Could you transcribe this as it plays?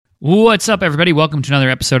What's up, everybody? Welcome to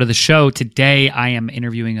another episode of the show. Today, I am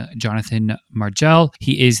interviewing Jonathan Margell.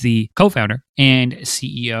 He is the co-founder and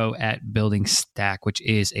CEO at Building Stack, which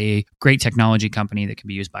is a great technology company that can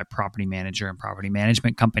be used by property manager and property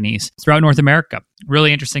management companies throughout North America.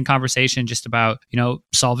 Really interesting conversation just about,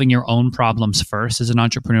 solving your own problems first as an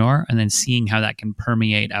entrepreneur and then seeing how that can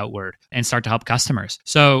permeate outward and start to help customers.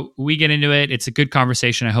 So we get into it. It's a good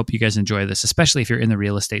conversation. I hope you guys enjoy this, especially if you're in the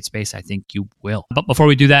real estate space. I think you will. But before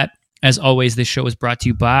we do that, as always, this show is brought to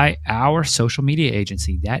you by our social media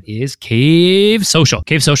agency. That is Cave Social.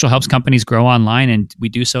 Cave Social helps companies grow online, and we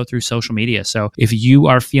do so through social media. So if you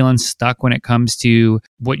are feeling stuck when it comes to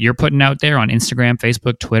what you're putting out there on Instagram,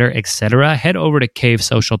 Facebook, Twitter, etc., head over to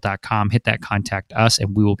cavesocial.com, hit that contact us,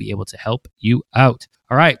 and we will be able to help you out.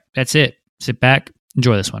 All right, that's it. Sit back,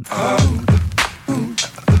 enjoy this one.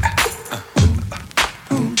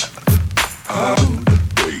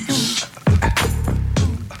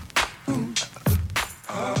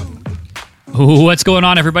 What's going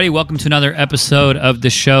on, everybody? Welcome to another episode of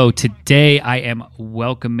the show. Today, I am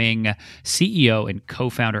welcoming CEO and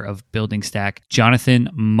co-founder of Building Stack, Jonathan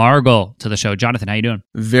Margell, to the show. Jonathan, how you doing?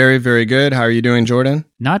 Very, very good. How are you doing, Jordan?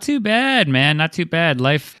 Not too bad, man. Not too bad.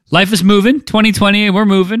 Life is moving. 2020, we're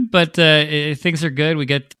moving, but things are good. We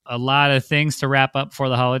get a lot of things to wrap up for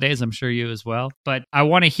the holidays. I'm sure you as well. But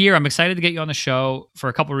I'm excited to get you on the show for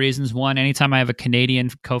a couple of reasons. One, anytime I have a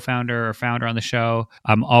Canadian co-founder or founder on the show,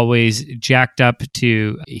 I'm always jacked up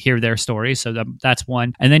to hear their stories. So that's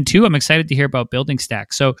one. And then two, I'm excited to hear about Building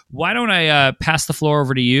Stack. So why don't I pass the floor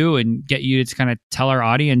over to you and get you to kind of tell our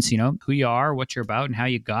audience, who you are, what you're about, and how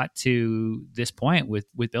you got to this point with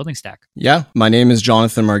Building Stack. Yeah, my name is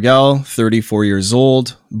Jonathan Margell, 34 years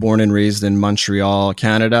old, born and raised in Montreal,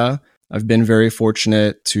 Canada. I've been very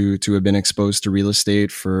fortunate to have been exposed to real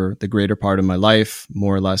estate for the greater part of my life,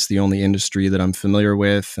 more or less the only industry that I'm familiar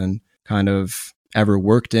with and kind of ever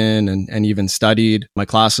worked in and even studied. My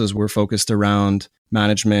classes were focused around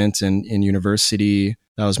management and in university.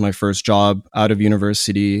 That was my first job out of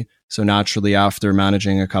university. So naturally, after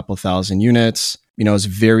managing a couple thousand units, I was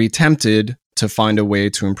very tempted to find a way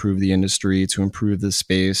to improve the industry, to improve the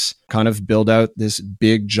space, kind of build out this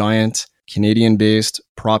big, giant Canadian-based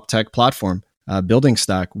prop tech platform. Building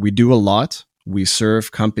Stack, we do a lot. We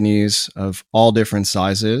serve companies of all different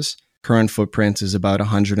sizes. Current footprint is about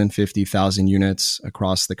 150,000 units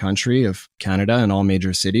across the country of Canada and all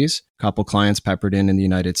major cities. A couple clients peppered in the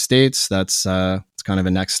United States. That's it's kind of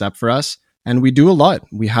a next step for us. And we do a lot.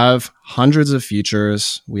 We have hundreds of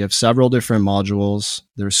features. We have several different modules.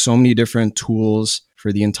 There's so many different tools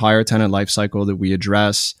for the entire tenant lifecycle that we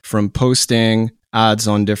address, from posting ads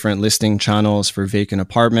on different listing channels for vacant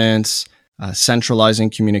apartments, centralizing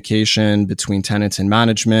communication between tenants and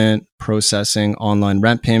management, processing online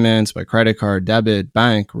rent payments by credit card, debit,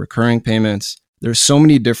 bank, recurring payments. There's so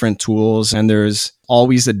many different tools, and there's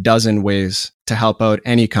always a dozen ways to help out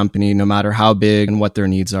any company, no matter how big and what their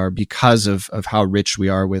needs are, because of how rich we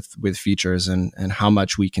are with features and how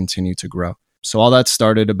much we continue to grow. So all that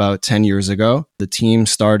started about 10 years ago. The team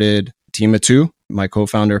started a team of two, my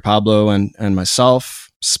co-founder Pablo and myself,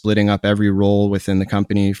 splitting up every role within the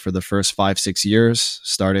company for the first 5-6 years.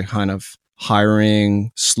 Started kind of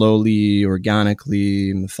hiring slowly,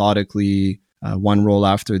 organically, methodically, one role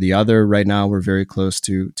after the other. Right now, we're very close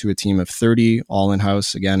to a team of 30, all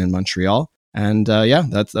in-house, again, in Montreal. And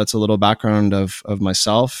that's a little background of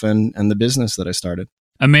myself and the business that I started.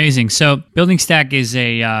 Amazing. So Building Stack is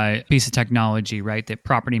a piece of technology, right, that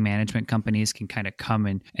property management companies can kind of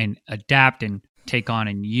come and adapt and take on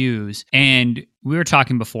and use. And we were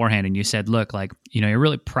talking beforehand and you said, look, you're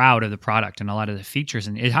really proud of the product and a lot of the features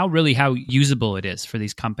and how usable it is for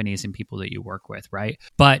these companies and people that you work with, right?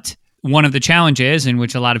 But one of the challenges, in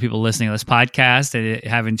which a lot of people listening to this podcast are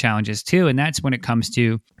having challenges too, and that's when it comes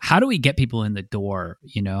to how do we get people in the door?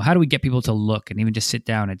 How do we get people to look and even just sit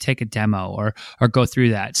down and take a demo or go through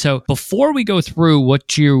that? So before we go through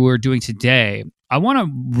what you were doing today, I want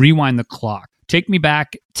to rewind the clock. Take me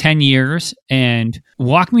back 10 years and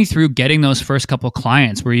walk me through getting those first couple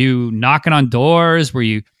clients. Were you knocking on doors? Were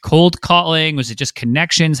you cold calling? Was it just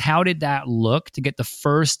connections? How did that look to get the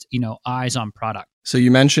first, eyes on product? So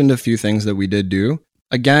you mentioned a few things that we did do.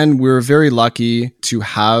 Again, we were very lucky to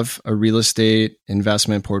have a real estate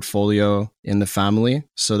investment portfolio in the family.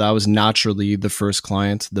 So that was naturally the first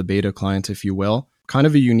client, the beta client, if you will. Kind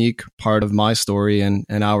of a unique part of my story and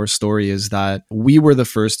our story is that we were the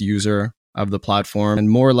first user of the platform, and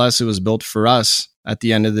more or less it was built for us at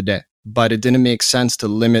the end of the day. But it didn't make sense to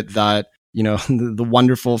limit that the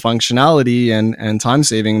wonderful functionality and time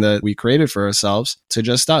saving that we created for ourselves to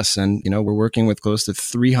just us. And, we're working with close to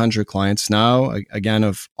 300 clients now, again,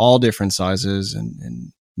 of all different sizes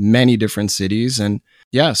and many different cities. And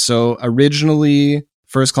yeah, so originally,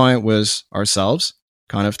 first client was ourselves,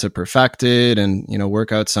 kind of to perfect it and,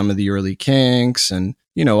 work out some of the early kinks and,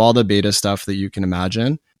 all the beta stuff that you can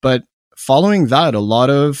imagine. But following that, a lot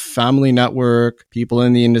of family network, people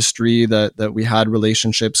in the industry that we had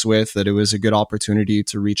relationships with, that it was a good opportunity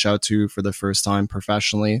to reach out to for the first time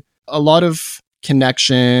professionally. A lot of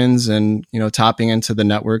connections and, tapping into the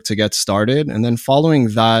network to get started. And then following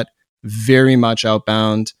that, very much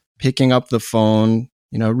outbound, picking up the phone.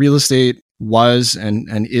 Real estate was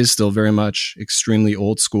and is still very much extremely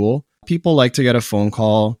old school. People like to get a phone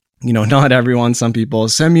call. Not everyone. Some people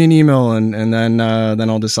send me an email and then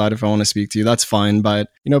I'll decide if I want to speak to you. That's fine. But,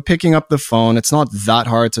 picking up the phone, it's not that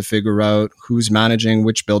hard to figure out who's managing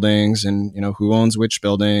which buildings and, who owns which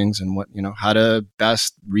buildings and what, how to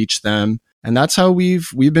best reach them. And that's how we've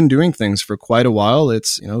been doing things for quite a while.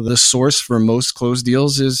 It's, the source for most closed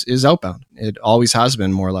deals is outbound. It always has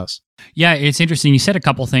been, more or less. Yeah, it's interesting. You said a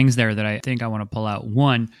couple things there that I think I want to pull out.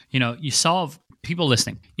 One, people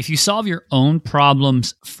listening, if you solve your own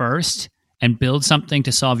problems first and build something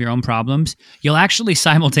to solve your own problems, you'll actually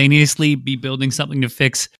simultaneously be building something to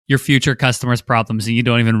fix your future customers' problems and you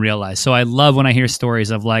don't even realize. So I love when I hear stories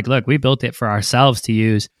of like, look, we built it for ourselves to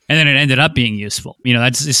use and then it ended up being useful.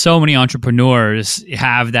 That's so many entrepreneurs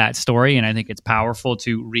have that story and I think it's powerful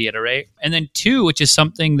to reiterate. And then two, which is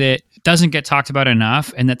something that doesn't get talked about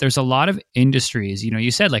enough, and that there's a lot of industries, you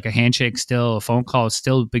said like a handshake still, a phone call is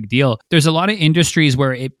still a big deal. There's a lot of industries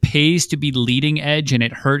where it pays to be leading edge and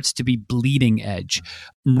it hurts to be bleeding edge.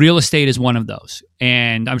 Real estate is one of those.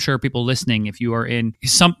 And I'm sure people listening, if you are in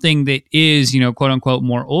something that is, quote unquote,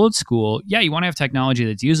 more old school, yeah, you want to have technology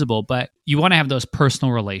that's usable, but you want to have those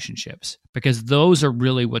personal relationships because those are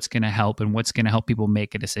really what's going to help and what's going to help people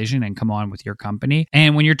make a decision and come on with your company.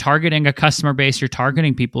 And when you're targeting a customer base, you're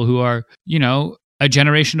targeting people who are, a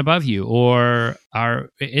generation above you or are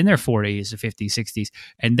in their 40s, 50s, 60s,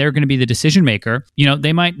 and they're going to be the decision maker.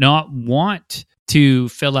 They might not want to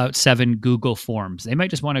fill out 7 Google forms. They might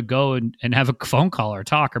just want to go and have a phone call or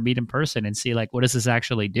talk or meet in person and see like, what does this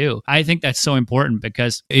actually do? I think that's so important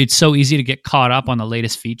because it's so easy to get caught up on the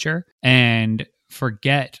latest feature and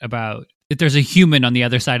forget about that there's a human on the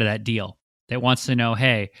other side of that deal that wants to know,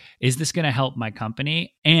 hey, is this going to help my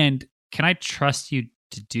company? And can I trust you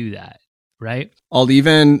to do that? Right? I'll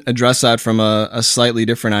even address that from a slightly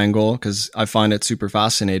different angle because I find it super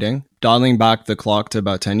fascinating. Dialing back the clock to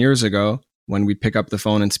about 10 years ago, when we'd pick up the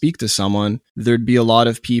phone and speak to someone, there'd be a lot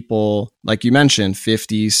of people, like you mentioned,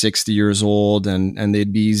 50, 60 years old, and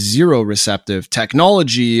they'd be zero receptive.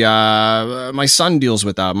 Technology, my son deals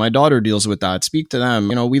with that. My daughter deals with that. Speak to them.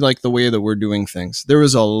 We like the way that we're doing things. There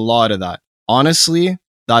was a lot of that. Honestly,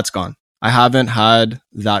 that's gone. I haven't had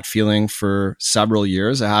that feeling for several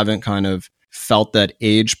years. I haven't kind of felt that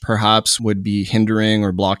age perhaps would be hindering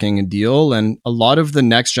or blocking a deal. And a lot of the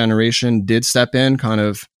next generation did step in kind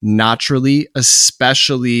of naturally,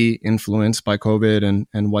 especially influenced by COVID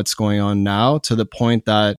and what's going on now, to the point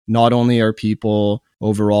that not only are people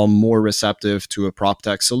overall more receptive to a prop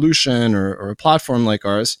tech solution or a platform like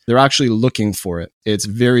ours, they're actually looking for it. It's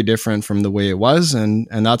very different from the way it was. And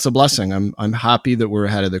that's a blessing. I'm happy that we're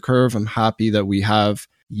ahead of the curve. I'm happy that we have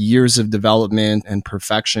years of development and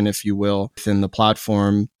perfection, if you will, within the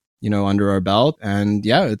platform, under our belt. And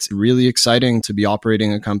yeah, it's really exciting to be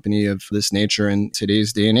operating a company of this nature in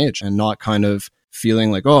today's day and age and not kind of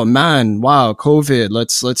feeling like, oh man, wow, COVID,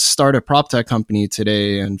 let's start a prop tech company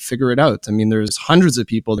today and figure it out. I mean, there's hundreds of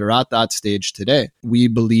people that are at that stage today. We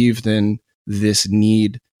believed in this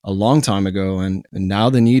need a long time ago, and now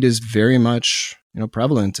the need is very much,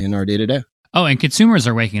 prevalent in our day to day. Oh, and consumers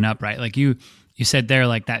are waking up, right? Like you said there,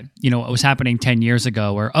 like that, what was happening 10 years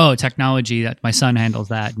ago where, oh, technology, that my son handles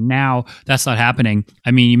that. Now that's not happening. I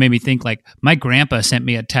mean, you made me think like my grandpa sent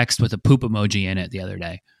me a text with a poop emoji in it the other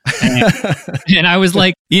day. And I was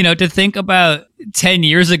like, to think about 10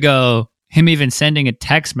 years ago, him even sending a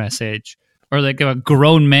text message or like a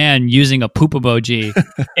grown man using a poop emoji.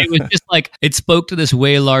 It was just like, it spoke to this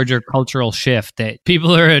way larger cultural shift that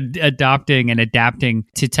people are adopting and adapting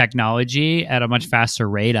to technology at a much faster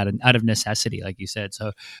rate out of necessity, like you said.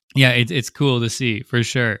 So yeah, it's cool to see for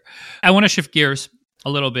sure. I want to shift gears a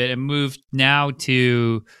little bit and move now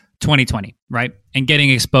to 2020, right? And getting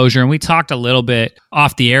exposure. And we talked a little bit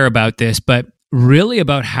off the air about this, but really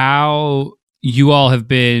about how you all have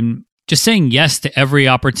been just saying yes to every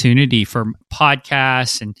opportunity for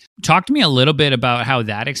podcasts. And talk to me a little bit about how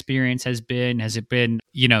that experience has been. Has it been,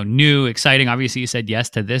 new, exciting? Obviously, you said yes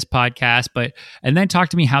to this podcast, and then talk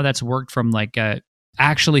to me how that's worked from like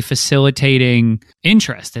actually facilitating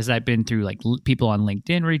interest. Has that been through like people on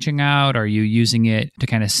LinkedIn reaching out? Are you using it to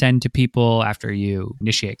kind of send to people after you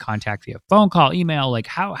initiate contact via phone call, email? Like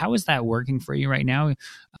how is that working for you right now?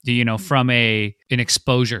 From an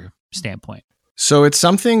exposure standpoint? So it's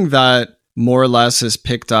something that more or less has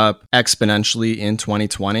picked up exponentially in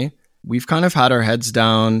 2020. We've kind of had our heads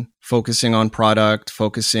down, focusing on product,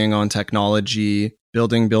 focusing on technology,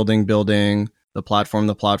 building, the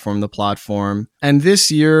platform. And this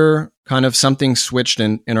year, kind of something switched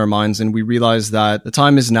in our minds, and we realized that the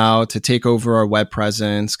time is now to take over our web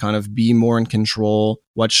presence, kind of be more in control.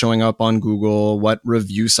 What's showing up on Google? What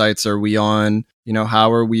review sites are we on?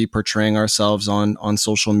 How are we portraying ourselves on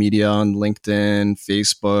social media, on LinkedIn,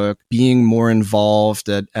 Facebook, being more involved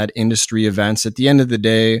at industry events. At the end of the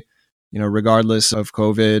day, regardless of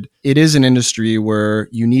COVID, it is an industry where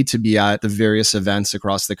you need to be at the various events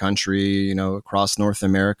across the country, across North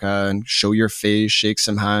America, and show your face, shake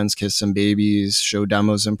some hands, kiss some babies, show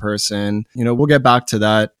demos in person. We'll get back to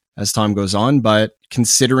that as time goes on. But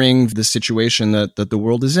considering the situation that the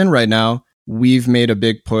world is in right now, we've made a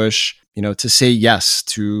big push, to say yes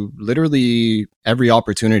to literally every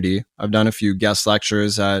opportunity. I've done a few guest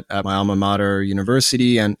lectures at my alma mater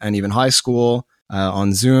university and even high school.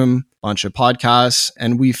 On Zoom, bunch of podcasts.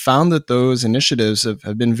 And we found that those initiatives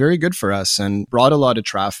have been very good for us and brought a lot of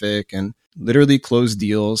traffic and literally closed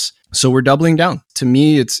deals. So we're doubling down. To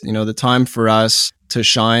me, it's, the time for us to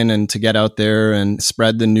shine and to get out there and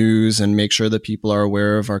spread the news and make sure that people are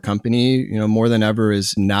aware of our company, more than ever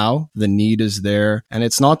is now. The need is there. And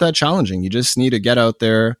it's not that challenging. You just need to get out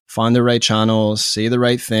there, find the right channels, say the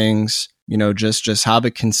right things, just have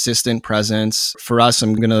a consistent presence. For us,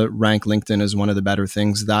 I'm going to rank LinkedIn as one of the better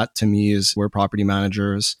things. That to me is where property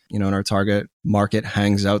managers, in our target market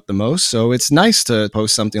hangs out the most. So it's nice to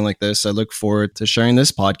post something like this. I look forward to sharing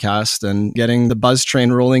this podcast and getting the buzz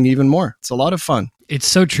train rolling even more. It's a lot of fun. It's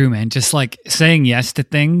so true, man. Just like saying yes to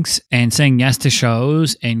things and saying yes to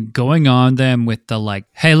shows and going on them with the like,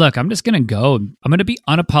 hey, look, I'm just going to go. I'm going to be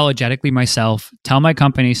unapologetically myself, tell my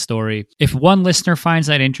company's story. If one listener finds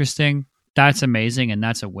that interesting, that's amazing. And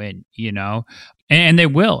that's a win, and they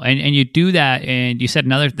will. And you do that. And you said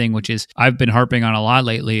another thing, which is I've been harping on a lot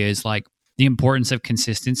lately, is like the importance of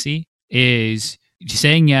consistency is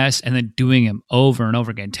saying yes and then doing them over and over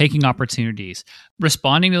again, taking opportunities,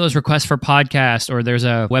 responding to those requests for podcasts. Or there's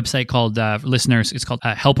a website called listeners. It's called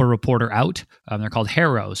Help a Reporter Out. They're called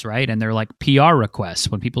HAROs, right? And they're like PR requests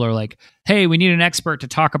when people are like, hey, we need an expert to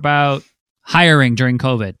talk about hiring during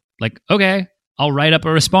COVID. Like, okay, I'll write up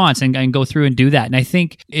a response and go through and do that. And I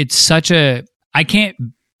think it's I can't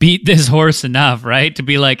beat this horse enough, right? To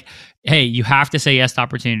be like, hey, you have to say yes to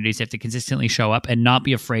opportunities. You have to consistently show up and not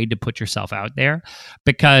be afraid to put yourself out there,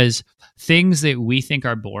 because things that we think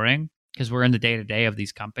are boring, because we're in the day-to-day of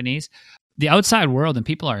these companies, the outside world and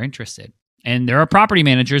people are interested. And there are property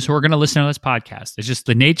managers who are going to listen to this podcast. It's just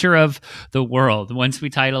the nature of the world. Once we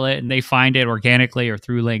title it and they find it organically or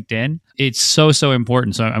through LinkedIn, it's so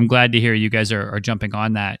important. So I'm glad to hear you guys are jumping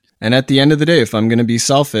on that. And at the end of the day, if I'm going to be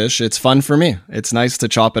selfish, it's fun for me. It's nice to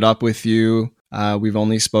chop it up with you. We've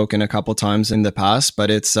only spoken a couple times in the past, but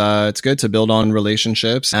it's good to build on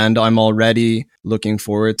relationships. And I'm already looking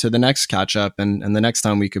forward to the next catch up and the next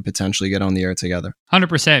time we could potentially get on the air together.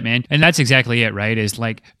 100%, man. And that's exactly it, right? Is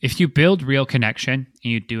like, if you build real connection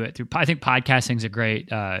and you do it through, I think podcasting is a great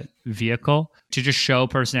vehicle to just show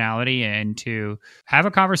personality and to have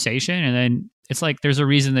a conversation. And then it's like, there's a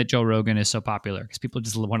reason that Joe Rogan is so popular, because people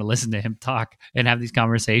just want to listen to him talk and have these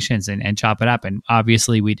conversations and chop it up. And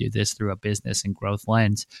obviously we do this through a business and growth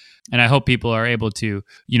lens. And I hope people are able to,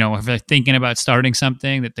 if they're thinking about starting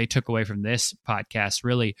something that they took away from this podcast,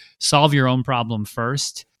 really solve your own problem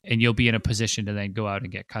first, and you'll be in a position to then go out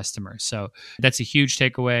and get customers. So that's a huge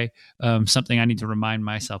takeaway, something I need to remind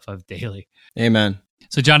myself of daily. Amen.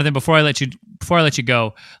 So Jonathan, before I let you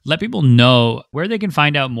go, let people know where they can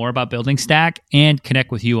find out more about Building Stack and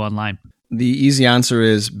connect with you online. The easy answer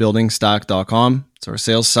is buildingstack.com. It's our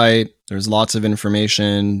sales site. There's lots of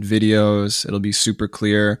information, videos. It'll be super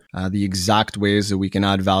clear, the exact ways that we can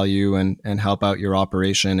add value and help out your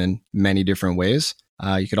operation in many different ways.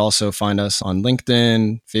 You could also find us on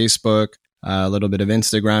LinkedIn, Facebook, a little bit of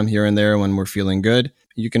Instagram here and there when we're feeling good.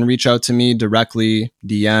 You can reach out to me directly,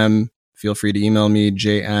 DM. Feel free to email me,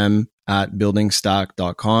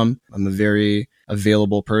 jm@buildingstack.com. I'm a very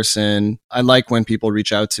available person. I like when people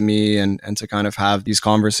reach out to me and to kind of have these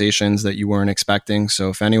conversations that you weren't expecting. So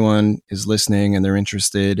if anyone is listening and they're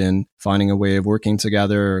interested in finding a way of working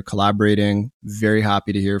together or collaborating, very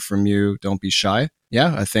happy to hear from you. Don't be shy.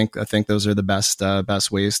 Yeah, I think those are the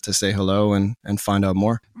best ways to say hello and find out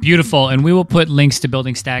more. Beautiful. And we will put links to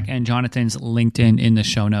Building Stack and Jonathan's LinkedIn in the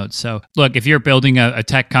show notes. So look, if you're building a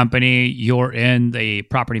tech company, you're in the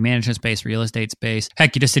property management space, real estate space,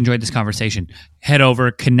 heck, you just enjoyed this conversation, head over,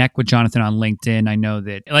 connect with Jonathan on LinkedIn. I know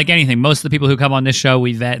that, like anything, most of the people who come on this show,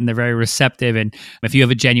 we vet and they're very receptive. And if you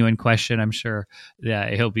have a genuine question, I'm sure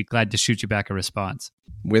that he'll be glad to shoot you back a response.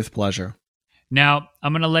 With pleasure. Now,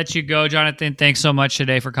 I'm going to let you go, Jonathan. Thanks so much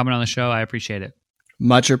today for coming on the show. I appreciate it.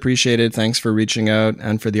 Much appreciated. Thanks for reaching out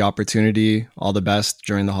and for the opportunity. All the best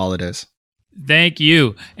during the holidays. Thank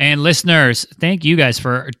you. And listeners, thank you guys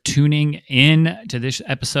for tuning in to this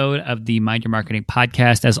episode of the Mind Your Marketing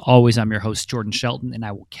podcast. As always, I'm your host, Jordan Shelton, and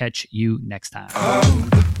I will catch you next time.